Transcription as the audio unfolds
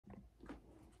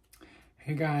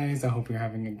Hey guys, I hope you're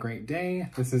having a great day.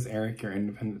 This is Eric, your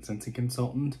independent Scentsy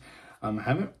consultant. I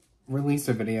haven't released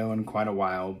a video in quite a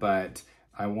while, but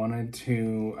I wanted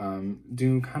to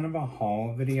do kind of a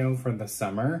haul video for the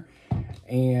summer.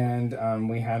 And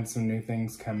we had some new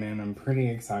things come in I'm pretty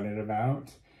excited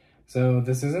about. So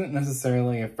this isn't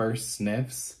necessarily a first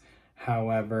sniffs.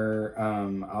 However,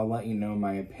 I'll let you know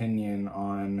my opinion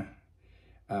on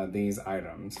these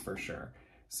items for sure.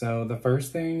 So the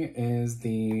first thing is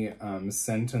the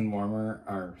scent of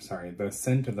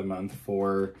the month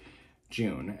for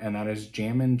June, and that is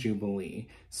Jammin' Jubilee.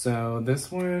 So this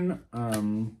one,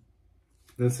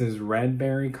 this is red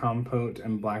berry compote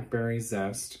and blackberry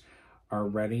zest are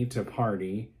ready to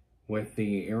party with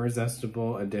the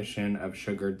irresistible addition of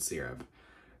sugared syrup.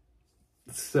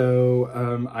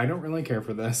 So I don't really care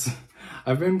for this.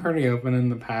 I've been pretty open in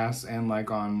the past, and I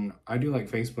do like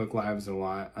Facebook Lives a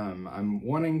lot. I'm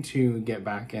wanting to get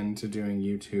back into doing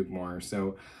YouTube more.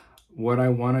 So what I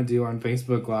want to do on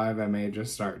Facebook Live, I may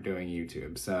just start doing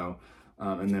YouTube. So,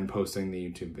 and then posting the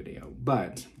YouTube video,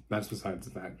 but that's besides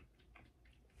the fact.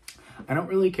 I don't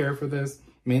really care for this,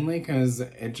 mainly because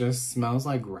it just smells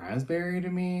like raspberry to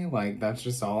me. Like, that's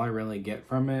just all I really get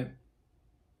from it.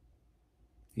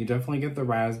 You definitely get the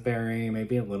raspberry,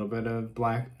 maybe a little bit of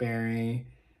blackberry,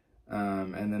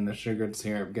 and then the sugared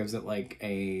syrup gives it like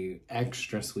a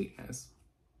extra sweetness.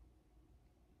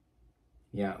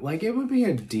 Yeah, like it would be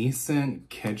a decent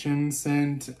kitchen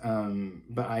scent,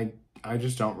 but I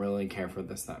just don't really care for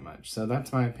this that much. So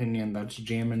that's my opinion. That's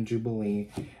Jammin'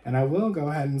 Jubilee. And I will go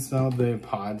ahead and smell the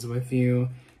pods with you.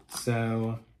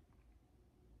 So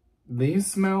these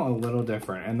smell a little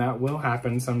different, and that will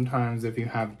happen sometimes if you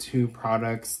have two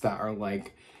products that are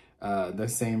like the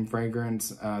same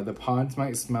fragrance. The pods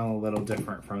might smell a little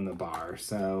different from the bar.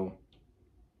 So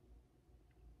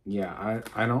yeah,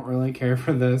 I don't really care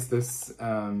for this. This is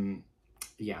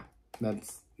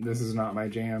not my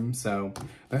jam. So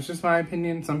that's just my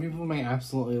opinion. Some people may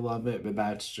absolutely love it, but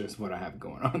that's just what I have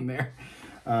going on there.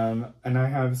 And I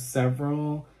have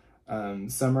several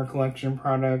summer collection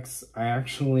products. I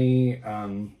actually,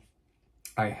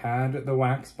 I had the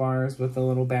wax bars with the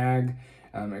little bag.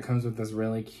 It comes with this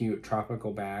really cute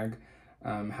tropical bag.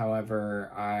 However,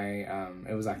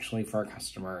 it was actually for a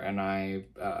customer, and I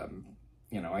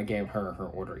gave her her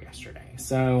order yesterday.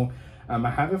 So, I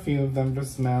have a few of them to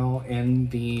smell in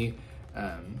the,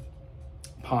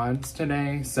 pods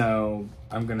today, so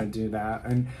I'm gonna do that.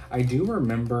 And I do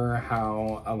remember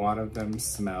how a lot of them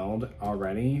smelled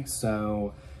already,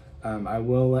 so I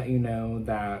will let you know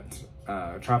that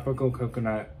tropical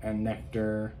coconut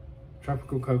nectar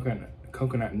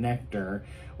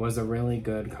was a really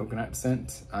good coconut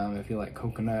scent. If you like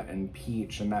coconut and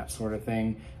peach and that sort of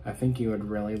thing, I think you would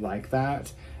really like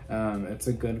that. It's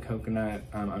a good coconut.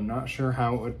 I'm not sure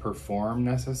how it would perform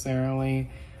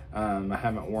necessarily. I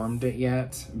haven't warmed it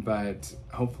yet, but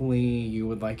hopefully you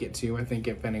would like it too. I think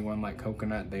if anyone liked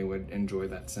coconut, they would enjoy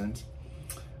that scent.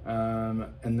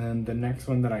 And then the next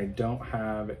one that I don't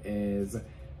have is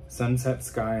Sunset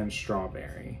Sky and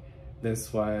Strawberry.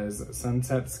 This was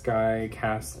Sunset Sky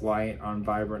cast light on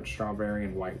vibrant strawberry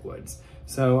and white woods.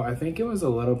 So I think it was a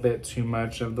little bit too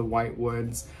much of the white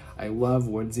woods. I love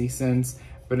woodsy scents,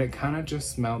 but it kind of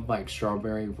just smelled like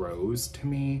strawberry rose to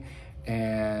me,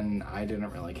 and I didn't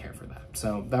really care for that.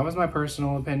 So that was my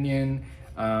personal opinion.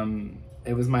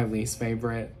 It was my least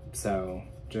favorite, so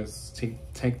just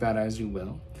take that as you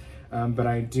will. But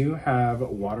I do have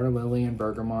Water Lily and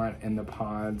Bergamot in the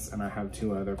pods, and I have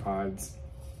two other pods.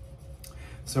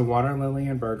 So Water Lily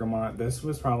and Bergamot, this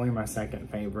was probably my second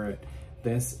favorite.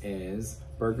 This is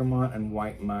Bergamot and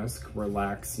White Musk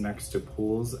relax next to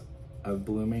pools of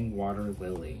blooming water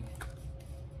lily.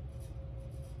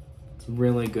 It's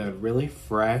really good, really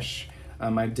fresh.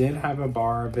 I did have a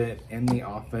bar of it in the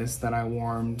office that I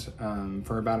warmed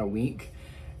for about a week,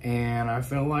 and I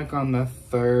feel like on the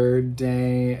third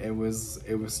day it was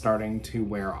starting to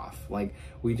wear off. Like,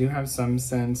 we do have some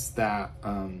scents that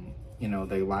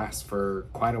they last for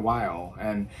quite a while,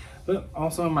 but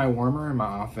also my warmer in my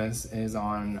office is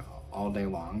on all day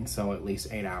long, so at least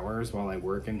 8 hours while I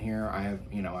work in here. I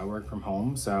work from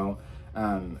home, so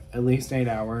at least 8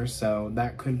 hours, so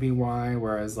that could be why.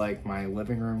 Whereas like my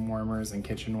living room warmers and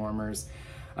kitchen warmers,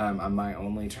 I might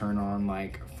only turn on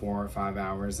like 4 or 5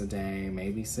 hours a day,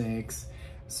 maybe 6.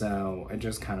 So it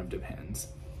just kind of depends.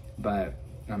 But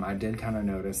I did kind of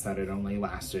notice that it only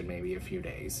lasted maybe a few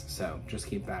days, so just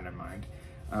keep that in mind.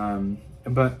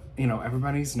 But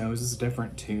everybody's nose is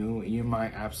different too. You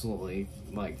might absolutely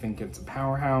think it's a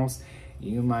powerhouse.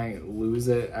 you might lose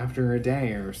it after a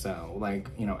day or so. Like,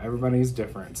 you know, everybody's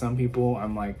different. Some people,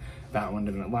 I'm like, that one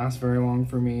didn't last very long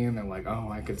for me, and they're like, oh,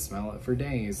 I could smell it for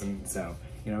days. And so,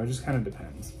 you know, it just kind of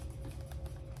depends.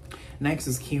 Next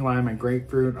is key lime and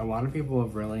grapefruit. A lot of people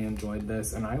have really enjoyed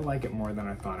this, and I like it more than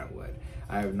I thought it would.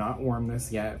 I have not warmed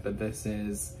this yet, but this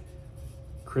is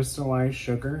crystallized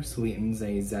sugar sweetens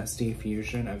a zesty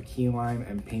fusion of key lime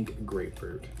and pink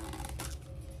grapefruit.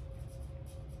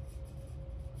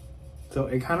 So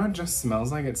it kind of just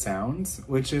smells like it sounds,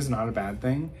 which is not a bad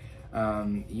thing.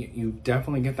 You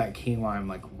definitely get that key lime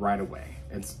like right away.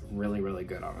 It's really, really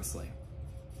good, honestly.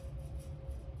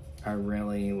 I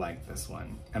really like this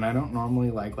one. And I don't normally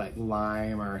like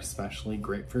lime or especially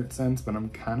grapefruit scents, but I'm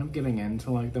kind of getting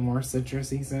into like the more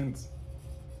citrusy scents.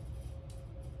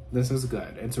 This is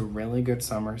good. It's a really good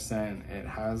summer scent. It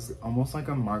has almost like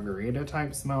a margarita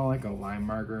type smell, like a lime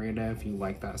margarita, if you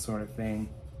like that sort of thing.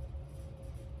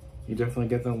 You definitely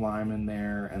get the lime in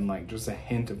there and like just a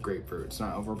hint of grapefruit. It's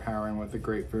not overpowering with the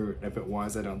grapefruit. If it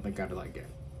was, I don't think I'd like it.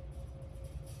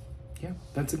 Yeah,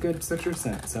 that's a good citrus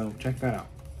scent, so check that out.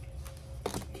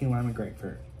 Key lime and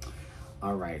grapefruit.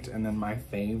 All right, and then my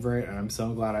favorite, and I'm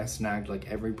so glad I snagged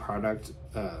like every product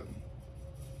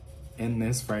in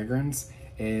this fragrance,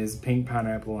 is pink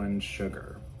pineapple and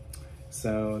sugar.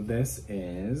 So this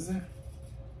is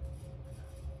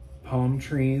palm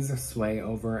trees sway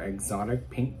over exotic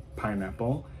pink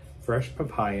pineapple, fresh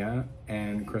papaya,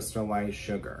 and crystallized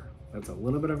sugar. That's a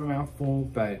little bit of a mouthful,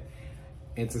 but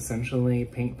it's essentially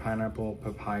pink pineapple,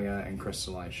 papaya, and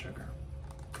crystallized sugar.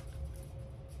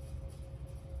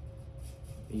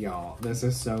 Y'all, this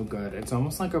is so good. It's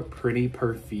almost like a pretty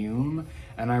perfume,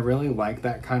 and I really like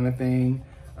that kind of thing.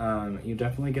 You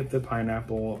definitely get the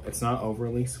pineapple. It's not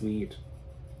overly sweet.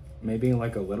 Maybe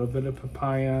like a little bit of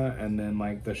papaya, and then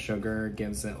like the sugar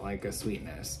gives it like a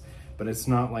sweetness, but it's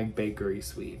not like bakery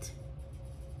sweet.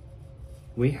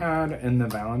 We had in the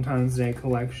Valentine's Day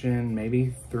collection,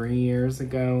 maybe 3 years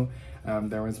ago,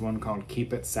 there was one called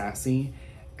Keep It Sassy,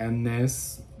 and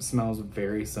this smells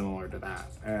very similar to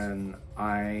that. And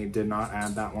I did not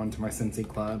add that one to my Scentsy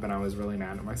Club, and I was really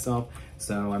mad at myself.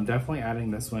 So I'm definitely adding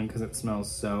this one because it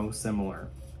smells so similar.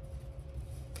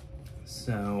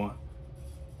 So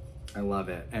I love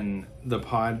it. And the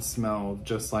pods smell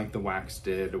just like the wax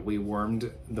did. We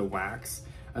warmed the wax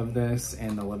of this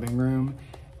in the living room,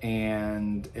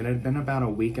 and it had been about a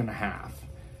week and a half,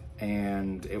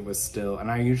 and it was still,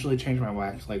 and I usually change my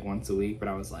wax like once a week, but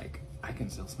I was like, I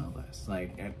can still smell this.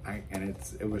 Like,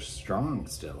 it was strong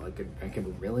still. I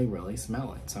could really, really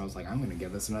smell it. So I was like, I'm gonna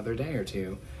give this another day or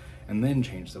two and then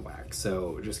change the wax.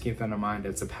 So just keep that in mind.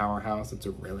 It's a powerhouse. It's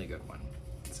a really good one.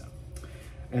 So,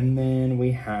 and then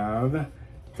we have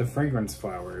the fragrance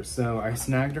flowers. So I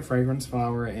snagged a fragrance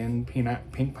flower in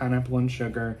pink pineapple and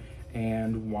sugar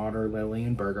and water lily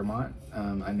and bergamot.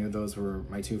 I knew those were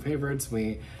my two favorites.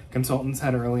 We consultants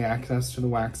had early access to the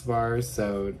wax bars,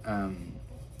 so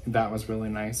that was really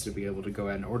nice to be able to go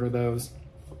ahead and order those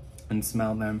and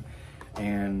smell them.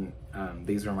 And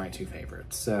these are my two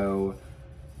favorites. So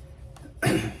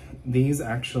these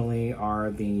actually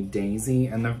are the daisy,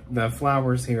 and the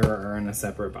flowers here are in a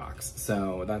separate box.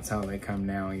 So that's how they come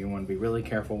now. You want to be really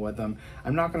careful with them.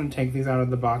 I'm not going to take these out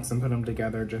of the box and put them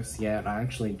together just yet. I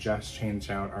actually just changed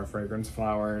out our fragrance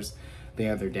flowers the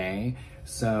other day.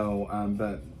 So,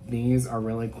 but these are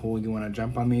really cool. You want to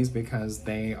jump on these because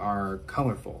they are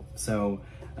colorful. So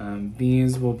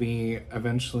these will be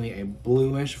eventually a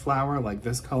bluish flower, like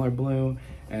this color blue,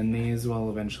 and these will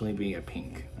eventually be a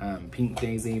pink. Pink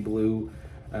daisy, blue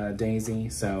daisy,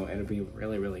 so it'll be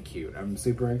really, really cute. I'm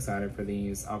super excited for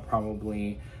these. I'll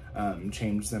probably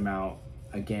change them out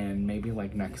again, maybe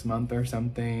like next month or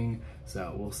something,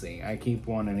 so we'll see. I keep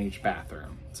one in each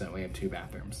bathroom, so we have 2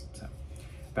 bathrooms. So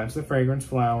that's the fragrance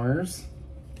flowers.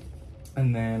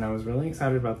 And then I was really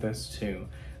excited about this too.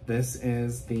 This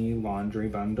is the laundry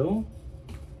bundle,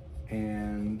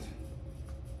 and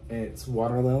it's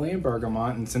water lily and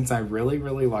bergamot. And since I really,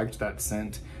 really liked that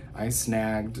scent, I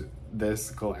snagged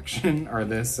this collection, or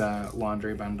this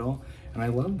laundry bundle. And I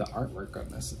love the artwork on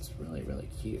this. It's really, really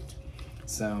cute.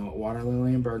 So water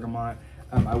lily and bergamot.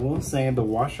 I will say the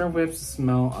washer whips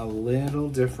smell a little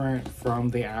different from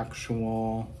the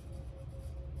actual,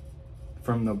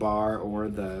 from the bar or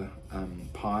the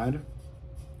pod,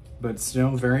 but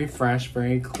still very fresh,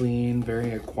 very clean,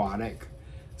 very aquatic.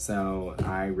 So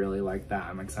I really like that.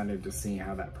 I'm excited to see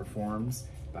how that performs,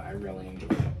 but I really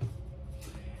enjoyed it.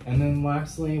 And then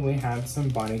lastly, we have some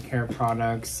body care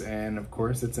products, and of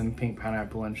course it's in pink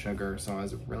pineapple and sugar, so I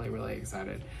was really, really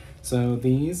excited. So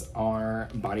these are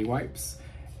body wipes,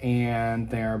 and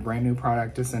they're a brand new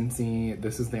product to Scentsy.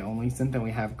 This is the only scent that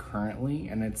we have currently,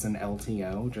 and it's an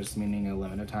LTO, just meaning a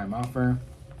limited time offer.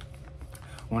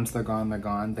 Once they're gone, they're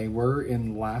gone. They were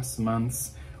in last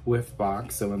month's whiff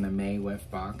box, so in the May whiff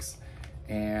box.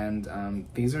 And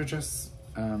these are just,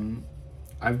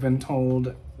 I've been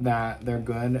told that they're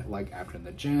good like after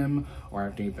the gym, or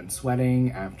after you've been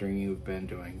sweating, after you've been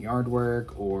doing yard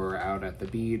work, or out at the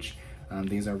beach.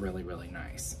 These are really, really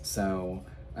nice. So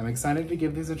I'm excited to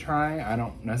give these a try. I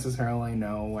don't necessarily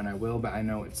know when I will, but I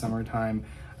know it's summertime.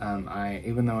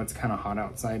 Even though it's kind of hot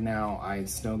outside now, I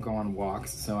still go on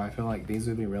walks, so I feel like these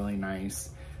would be really nice.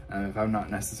 If I'm not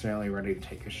necessarily ready to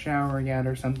take a shower yet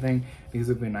or something, these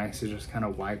would be nice to just kind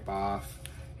of wipe off,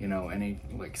 you know, any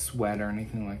like sweat or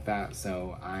anything like that.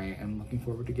 So I am looking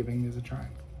forward to giving these a try.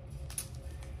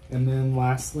 And then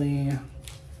lastly,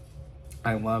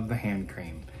 I love the hand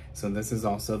cream. So this is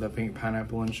also the pink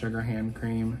pineapple and sugar hand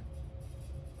cream.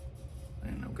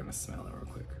 And I'm gonna smell it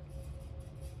real quick.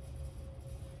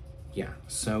 Yeah,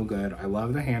 so good. I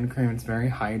love the hand cream. It's very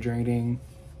hydrating.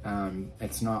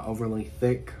 It's not overly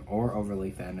thick or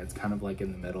overly thin. It's kind of like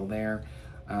in the middle there.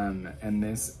 And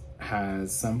this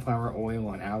has sunflower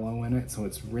oil and aloe in it, so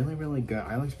it's really, really good.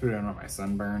 I like to put it on my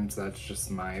sunburns. That's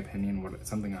just my opinion,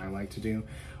 something I like to do.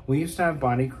 We used to have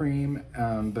body cream,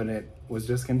 but it was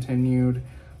discontinued.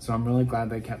 So I'm really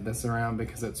glad they kept this around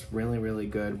because it's really, really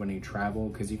good when you travel,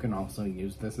 because you can also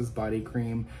use this as body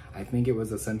cream. I think it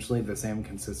was essentially the same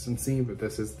consistency, but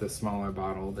this is the smaller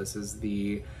bottle. This is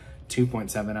the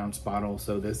 2.7 ounce bottle.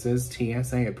 So this is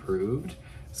TSA approved.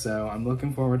 So I'm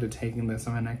looking forward to taking this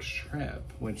on my next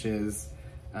trip, which is,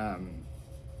 I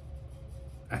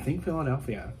think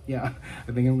Philadelphia. Yeah,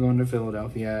 I think I'm going to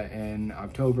Philadelphia in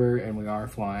October, and we are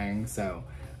flying. So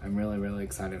I'm really, really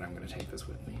excited. I'm going to take this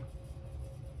with me.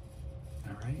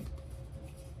 All right.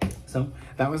 So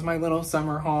that was my little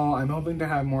summer haul. I'm hoping to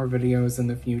have more videos in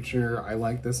the future. I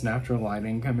like this natural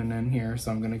lighting coming in here,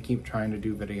 so I'm going to keep trying to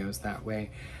do videos that way.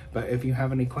 But if you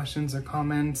have any questions or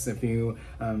comments, if you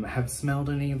have smelled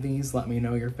any of these, let me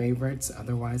know your favorites.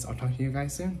 Otherwise, I'll talk to you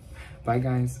guys soon. Bye,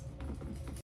 guys.